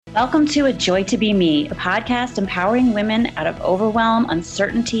Welcome to A Joy to Be Me, a podcast empowering women out of overwhelm,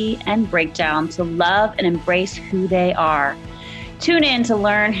 uncertainty, and breakdown to love and embrace who they are. Tune in to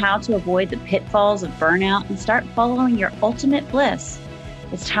learn how to avoid the pitfalls of burnout and start following your ultimate bliss.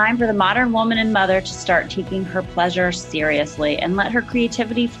 It's time for the modern woman and mother to start taking her pleasure seriously and let her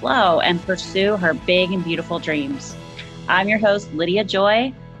creativity flow and pursue her big and beautiful dreams. I'm your host, Lydia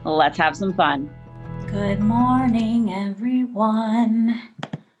Joy. Let's have some fun. Good morning, everyone.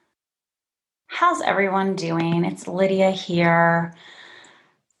 How's everyone doing? It's Lydia here.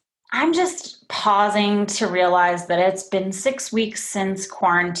 I'm just pausing to realize that it's been 6 weeks since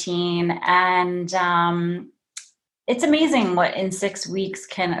quarantine, and it's amazing what in 6 weeks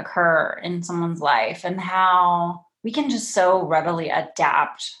can occur in someone's life and how we can just so readily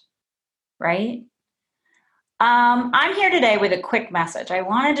adapt, right? I'm here today with a quick message. I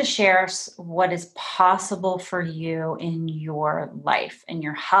wanted to share what is possible for you in your life, in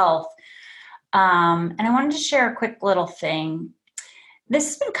your health. And I wanted to share a quick little thing. This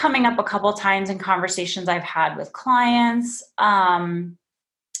has been coming up a couple of times in conversations I've had with clients. And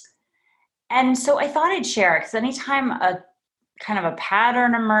so I thought I'd share it because anytime a kind of a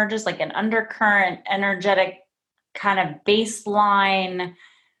pattern emerges, like an undercurrent, energetic kind of baseline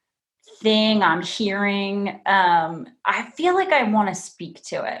thing I'm hearing, I feel like I want to speak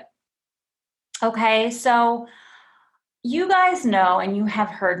to it. Okay, so you guys know, and you have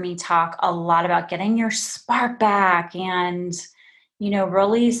heard me talk a lot about getting your spark back and,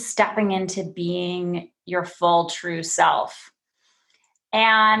 really stepping into being your full true self.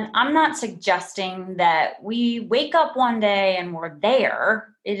 And I'm not suggesting that we wake up one day and we're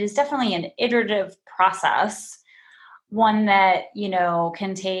there. It is definitely an iterative process, one that,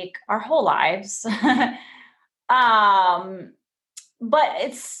 can take our whole lives. But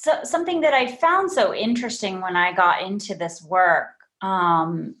it's something that I found so interesting when I got into this work,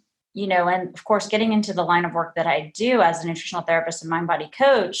 and of course, getting into the line of work that I do as a nutritional therapist and mind-body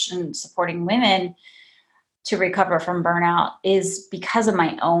coach and supporting women to recover from burnout is because of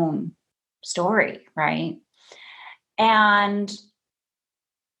my own story, right? And,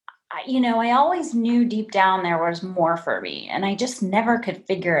 I always knew deep down there was more for me, and I just never could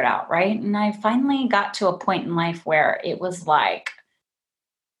figure it out, right? And I finally got to a point in life where it was like,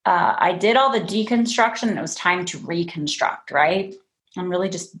 I did all the deconstruction and it was time to reconstruct, right? And really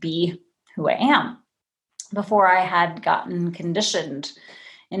just be who I am before I had gotten conditioned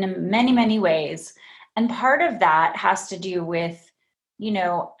in many, many ways. And part of that has to do with,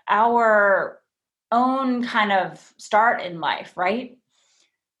 our own kind of start in life, right?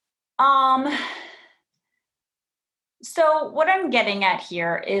 So what I'm getting at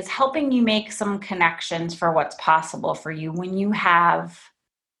here is helping you make some connections for what's possible for you when you have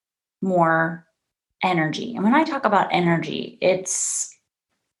more energy. And when I talk about energy, it's,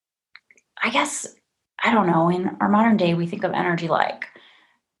 I guess, I don't know, in our modern day, we think of energy like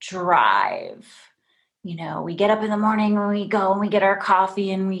drive. We get up in the morning and we go and we get our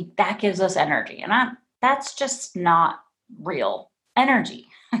coffee and that gives us energy. And that's just not real energy.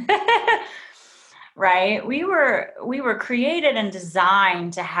 Right? We were created and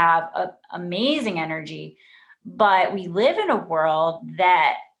designed to have amazing energy, but we live in a world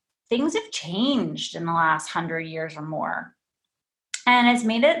that things have changed in the last 100 years or more. And it's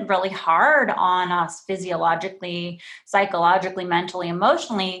made it really hard on us physiologically, psychologically, mentally,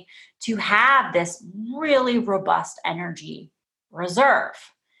 emotionally to have this really robust energy reserve.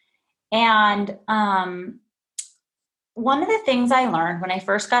 And one of the things I learned when I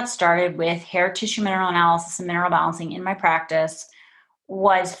first got started with hair tissue mineral analysis and mineral balancing in my practice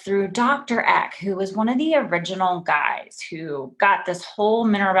was through Dr. Eck, who was one of the original guys who got this whole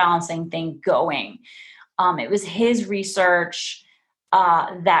mineral balancing thing going. It was his research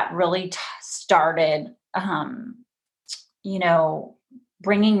that really started,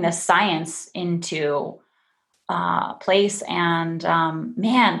 bringing the science into place. And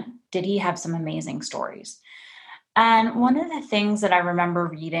man, did he have some amazing stories. And one of the things that I remember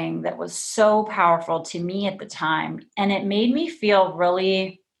reading that was so powerful to me at the time, and it made me feel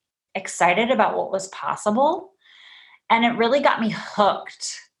really excited about what was possible. And it really got me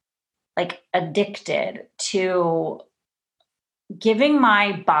hooked, like addicted to giving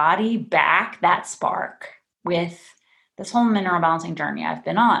my body back that spark with this whole mineral balancing journey I've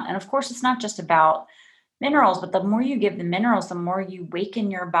been on. And of course, it's not just about minerals, but the more you give the minerals, the more you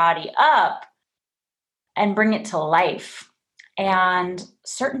waken your body up and bring it to life. And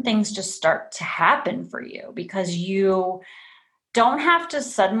certain things just start to happen for you because you don't have to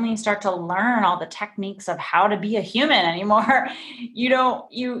suddenly start to learn all the techniques of how to be a human anymore.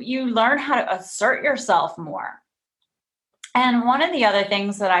 You learn how to assert yourself more. And one of the other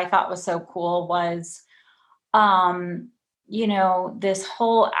things that I thought was so cool was, um, this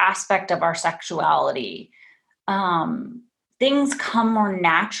whole aspect of our sexuality. Um, Things come more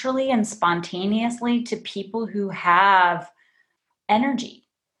naturally and spontaneously to people who have energy.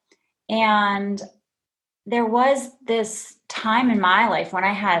 And there was this time in my life when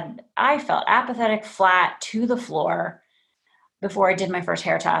I felt apathetic, flat, to the floor before I did my first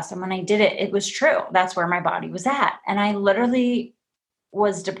hair test. And when I did it, it was true. That's where my body was at. And I literally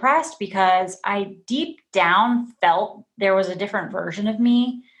was depressed because I deep down felt there was a different version of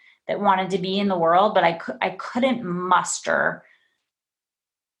me that wanted to be in the world, but I couldn't muster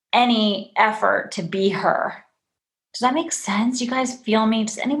any effort to be her. Does that make sense? You guys feel me?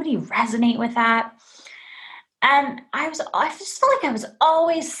 Does anybody resonate with that? And I just felt like I was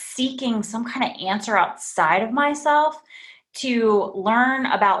always seeking some kind of answer outside of myself to learn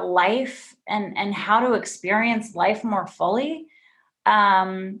about life and how to experience life more fully.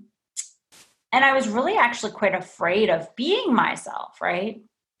 Um, and I was really actually quite afraid of being myself, right?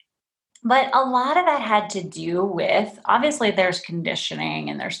 But a lot of that had to do with, obviously, there's conditioning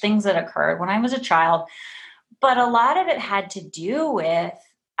and there's things that occurred when I was a child, but a lot of it had to do with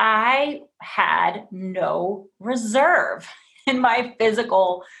I had no reserve in my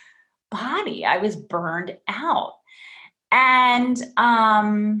physical body. I was burned out. And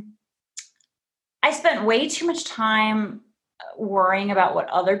I spent way too much time worrying about what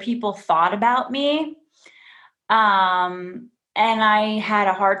other people thought about me. And I had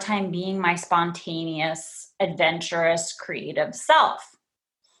a hard time being my spontaneous, adventurous, creative self.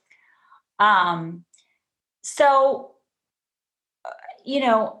 Um, so,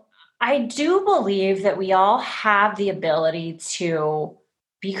 I do believe that we all have the ability to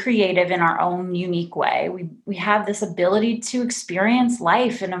be creative in our own unique way. We have this ability to experience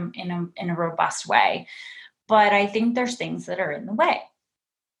life in a robust way. But I think there's things that are in the way.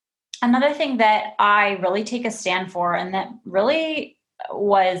 Another thing that I really take a stand for, and that really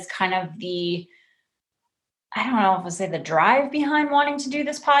was kind of I don't know if I'll say the drive behind wanting to do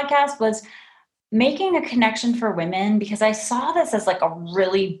this podcast, was making a connection for women, because I saw this as like a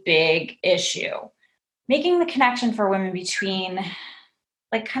really big issue. Making the connection for women between,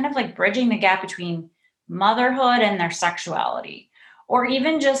 like, kind of like bridging the gap between motherhood and their sexuality, or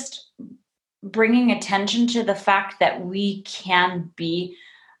even just bringing attention to the fact that we can be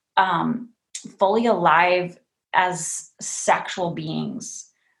fully alive as sexual beings,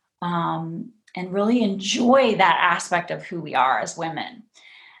 and really enjoy that aspect of who we are as women.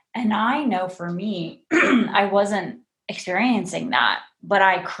 And I know for me, I wasn't experiencing that, but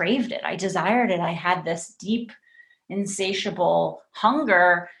I craved it. I desired it. I had this deep, insatiable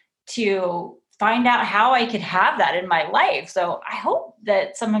hunger to find out how I could have that in my life. So I hope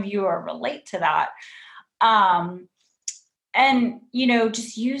that some of you are relate to that. And,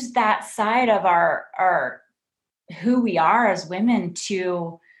 just use that side of our who we are as women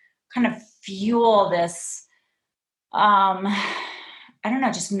to kind of fuel this, I don't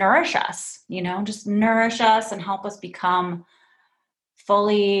know, just nourish us, just nourish us and help us become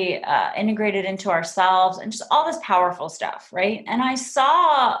fully integrated into ourselves, and just all this powerful stuff, right? And I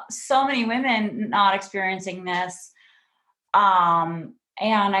saw so many women not experiencing this.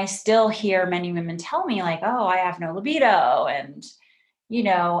 And I still hear many women tell me, like, oh, I have no libido. And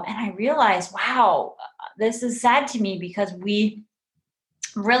I realized, wow, this is sad to me, because we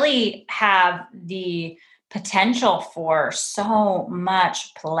really have the potential for so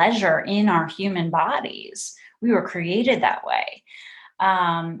much pleasure in our human bodies. We were created that way.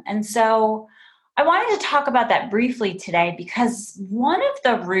 And so I wanted to talk about that briefly today, because one of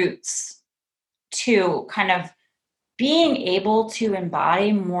the roots to kind of being able to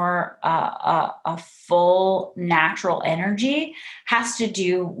embody more a full natural energy has to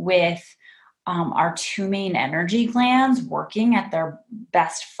do with our two main energy glands working at their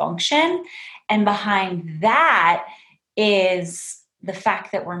best function. And behind that is the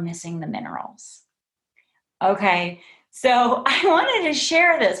fact that we're missing the minerals. Okay, so I wanted to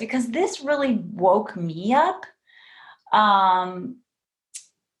share this because this really woke me up.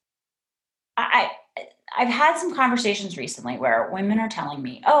 I've had some conversations recently where women are telling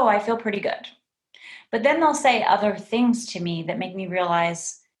me, oh, I feel pretty good. But then they'll say other things to me that make me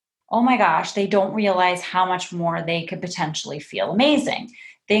realize, oh my gosh, they don't realize how much more they could potentially feel amazing.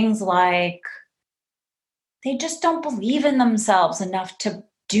 Things like they just don't believe in themselves enough to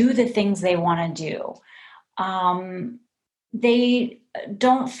do the things they want to do. They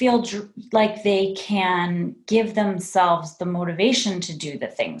don't feel like they can give themselves the motivation to do the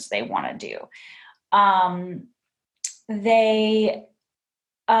things they want to do. They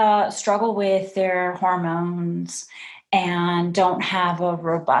struggle with their hormones, and don't have a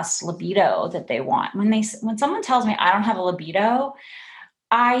robust libido that they want. When someone tells me I don't have a libido,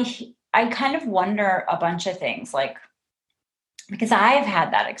 I kind of wonder a bunch of things, like, because I've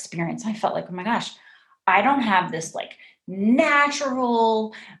had that experience. I felt like, oh my gosh, I don't have this like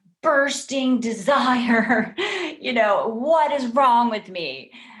natural bursting desire. What is wrong with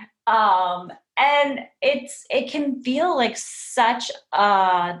me? And it can feel like such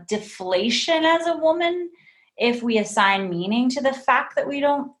a deflation as a woman if we assign meaning to the fact that we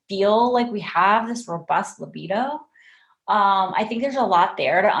don't feel like we have this robust libido. I think there's a lot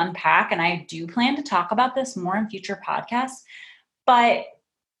there to unpack, and I do plan to talk about this more in future podcasts. But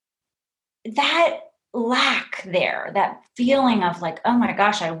that lack there, that feeling of like, oh my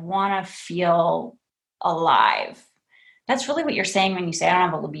gosh, I want to feel alive. That's really what you're saying when you say I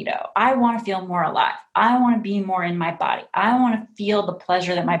don't have a libido. I want to feel more alive. I want to be more in my body. I want to feel the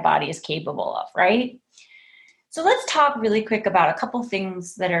pleasure that my body is capable of, right? So let's talk really quick about a couple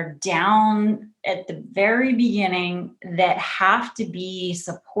things that are down at the very beginning that have to be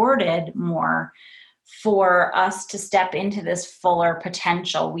supported more for us to step into this fuller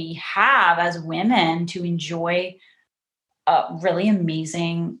potential we have as women to enjoy really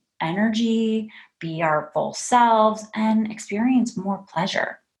amazing energy, be our full selves, and experience more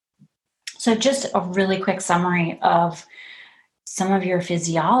pleasure. So just a really quick summary of some of your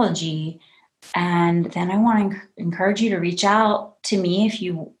physiology. And then I want to encourage you to reach out to me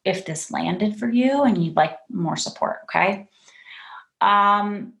if this landed for you and you'd like more support. Okay.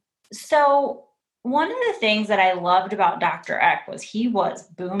 So one of the things that I loved about Dr. Eck was he was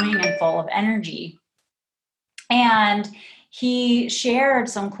booming and full of energy. And he shared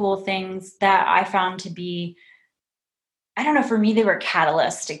some cool things that I found to be, I don't know, for me, they were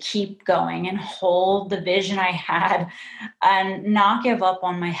catalysts to keep going and hold the vision I had and not give up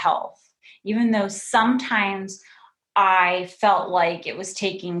on my health, even though sometimes I felt like it was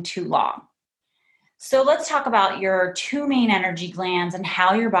taking too long. So let's talk about your two main energy glands and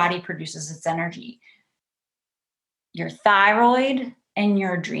how your body produces its energy. Your thyroid and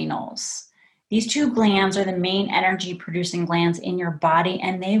your adrenals. These two glands are the main energy producing glands in your body,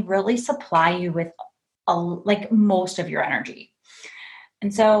 and they really supply you with like most of your energy.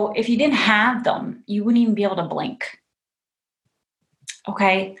 And so if you didn't have them, you wouldn't even be able to blink.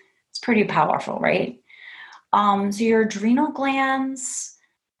 Okay, it's pretty powerful, right? So your adrenal glands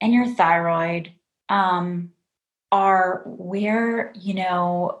and your thyroid are where,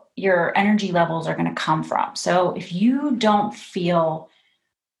 your energy levels are going to come from. So if you don't feel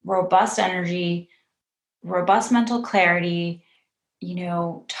robust energy, robust mental clarity,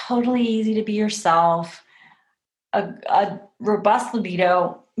 totally easy to be yourself, a robust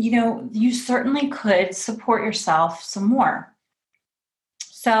libido, you certainly could support yourself some more.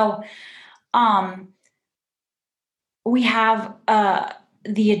 So, we have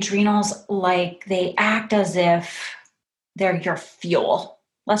the adrenals, like they act as if they're your fuel.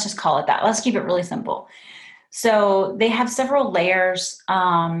 Let's just call it that. Let's keep it really simple. So they have several layers,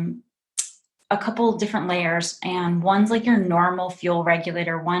 a couple different layers, and one's like your normal fuel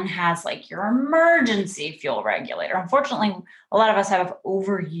regulator. One has like your emergency fuel regulator. Unfortunately, a lot of us have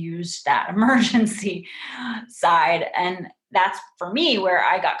overused that emergency side. And that's for me where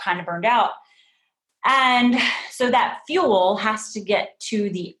I got kind of burned out. And so that fuel has to get to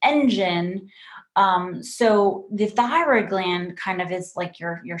the engine. So the thyroid gland kind of is like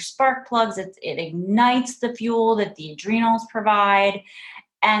your spark plugs. It ignites the fuel that the adrenals provide.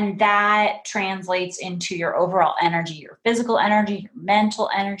 And that translates into your overall energy, your physical energy, your mental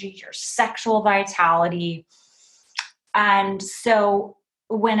energy, your sexual vitality. And so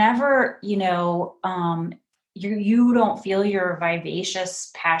whenever, you don't feel your vivacious,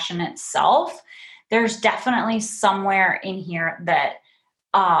 passionate self, there's definitely somewhere in here that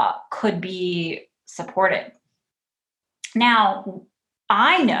could be supported. Now,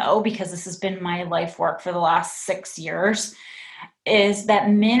 I know, because this has been my life work for the last 6 years, is that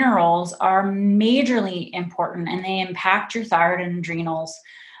minerals are majorly important, and they impact your thyroid and adrenals'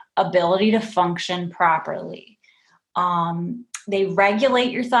 ability to function properly. They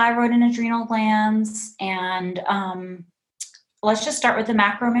regulate your thyroid and adrenal glands. And let's just start with the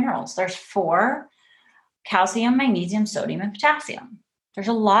macro minerals. There's 4: calcium, magnesium, sodium, and potassium. There's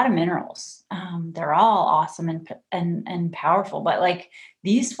a lot of minerals. They're all awesome and powerful. But like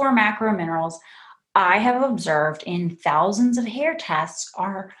these 4 macro minerals, I have observed in thousands of hair tests,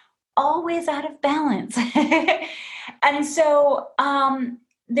 are always out of balance. And so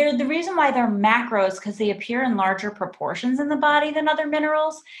they're the reason why they're macros, because they appear in larger proportions in the body than other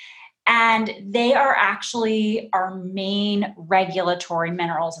minerals. And they are actually our main regulatory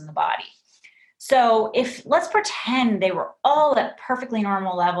minerals in the body. So if, let's pretend they were all at perfectly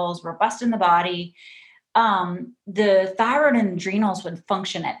normal levels, robust in the body, the thyroid and adrenals would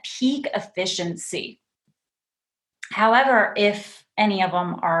function at peak efficiency. However, if any of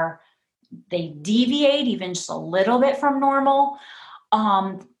them they deviate even just a little bit from normal,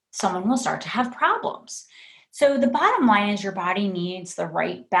 someone will start to have problems. So the bottom line is your body needs the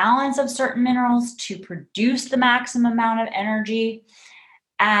right balance of certain minerals to produce the maximum amount of energy.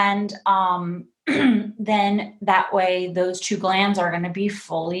 And then that way, those two glands are going to be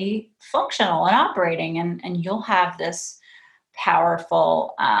fully functional and operating, and you'll have this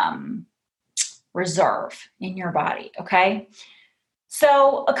powerful reserve in your body. Okay.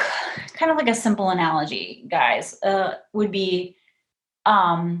 So kind of like a simple analogy, guys, would be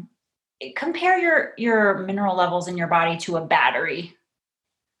compare your mineral levels in your body to a battery.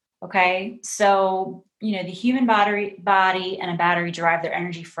 Okay. So, the human body and a battery derive their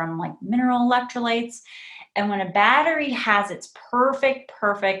energy from like mineral electrolytes. And when a battery has its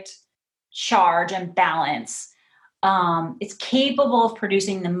perfect charge and balance, it's capable of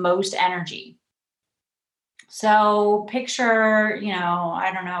producing the most energy. So picture,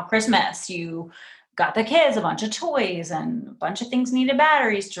 I don't know, Christmas, you got the kids a bunch of toys and a bunch of things needed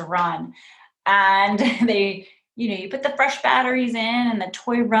batteries to run. And you put the fresh batteries in and the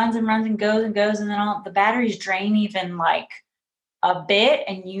toy runs and runs and goes, and then all the batteries drain even like a bit,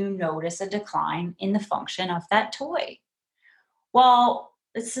 and you notice a decline in the function of that toy. Well,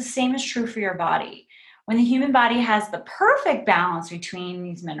 it's the same is true for your body. When the human body has the perfect balance between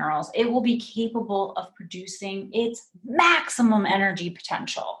these minerals, it will be capable of producing its maximum energy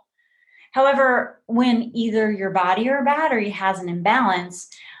potential. However, when either your body or battery has an imbalance,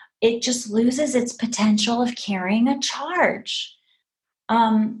 it just loses its potential of carrying a charge.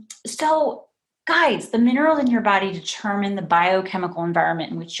 So, guys, the minerals in your body determine the biochemical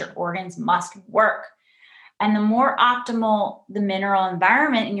environment in which your organs must work. And the more optimal the mineral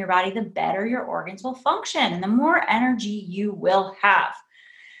environment in your body, the better your organs will function and the more energy you will have.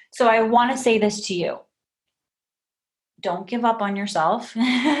 So I want to say this to you. Don't give up on yourself.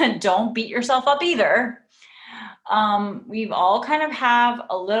 Don't beat yourself up either. We've all kind of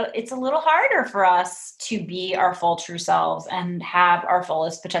it's a little harder for us to be our full true selves and have our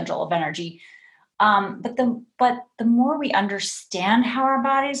fullest potential of energy. But the more we understand how our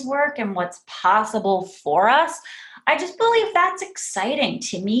bodies work and what's possible for us, I just believe that's exciting.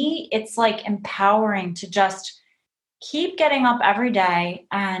 To me, it's like empowering to just keep getting up every day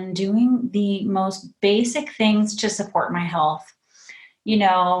and doing the most basic things to support my health.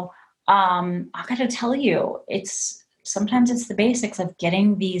 I got to tell you, sometimes it's the basics of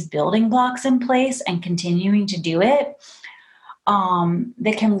getting these building blocks in place and continuing to do it.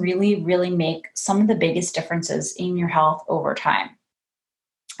 That can really, really make some of the biggest differences in your health over time.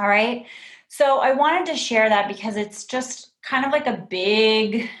 All right. So I wanted to share that because it's just kind of like a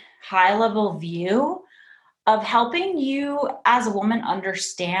big high level view of helping you as a woman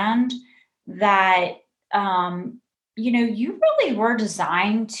understand that, you really were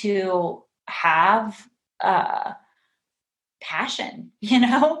designed to have passion,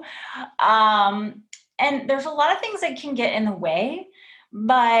 and there's a lot of things that can get in the way,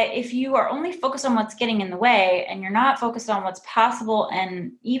 but if you are only focused on what's getting in the way and you're not focused on what's possible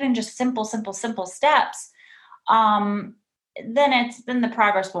and even just simple steps, then the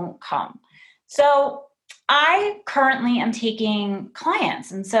progress won't come. So I currently am taking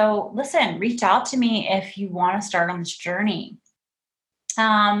clients. And so listen, reach out to me if you want to start on this journey.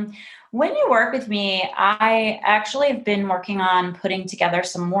 When you work with me, I actually have been working on putting together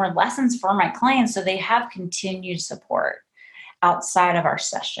some more lessons for my clients so they have continued support outside of our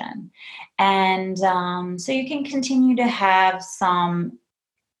session. And so you can continue to have some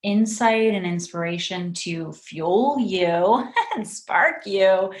insight and inspiration to fuel you and spark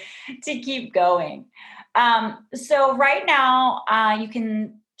you to keep going. So right now, you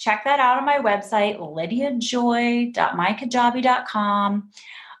can check that out on my website, lydiajoy.mykajabi.com.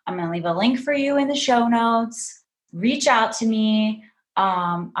 I'm going to leave a link for you in the show notes. Reach out to me.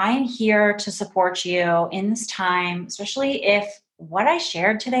 I am here to support you in this time, especially if what I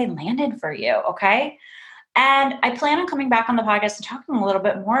shared today landed for you, okay? And I plan on coming back on the podcast and talking a little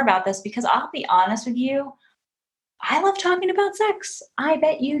bit more about this because I'll be honest with you, I love talking about sex. I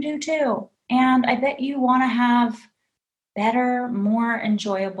bet you do too. And I bet you want to have better, more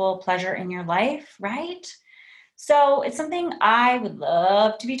enjoyable pleasure in your life, right? So it's something I would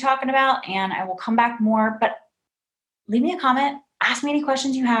love to be talking about, and I will come back more, but leave me a comment, ask me any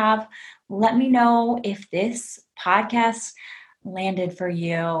questions you have. Let me know if this podcast landed for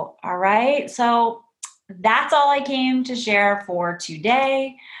you. All right. So that's all I came to share for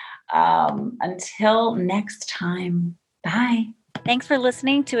today. Until next time, bye. Thanks for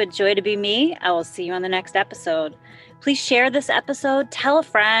listening to A Joy to Be Me. I will see you on the next episode. Please share this episode, tell a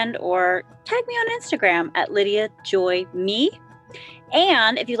friend, or tag me on Instagram at Lydia Joy Me.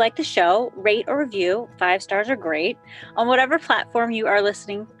 And if you like the show, rate or review. 5 stars are great. On whatever platform you are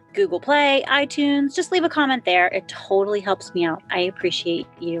listening, Google Play, iTunes, just leave a comment there. It totally helps me out. I appreciate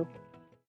you.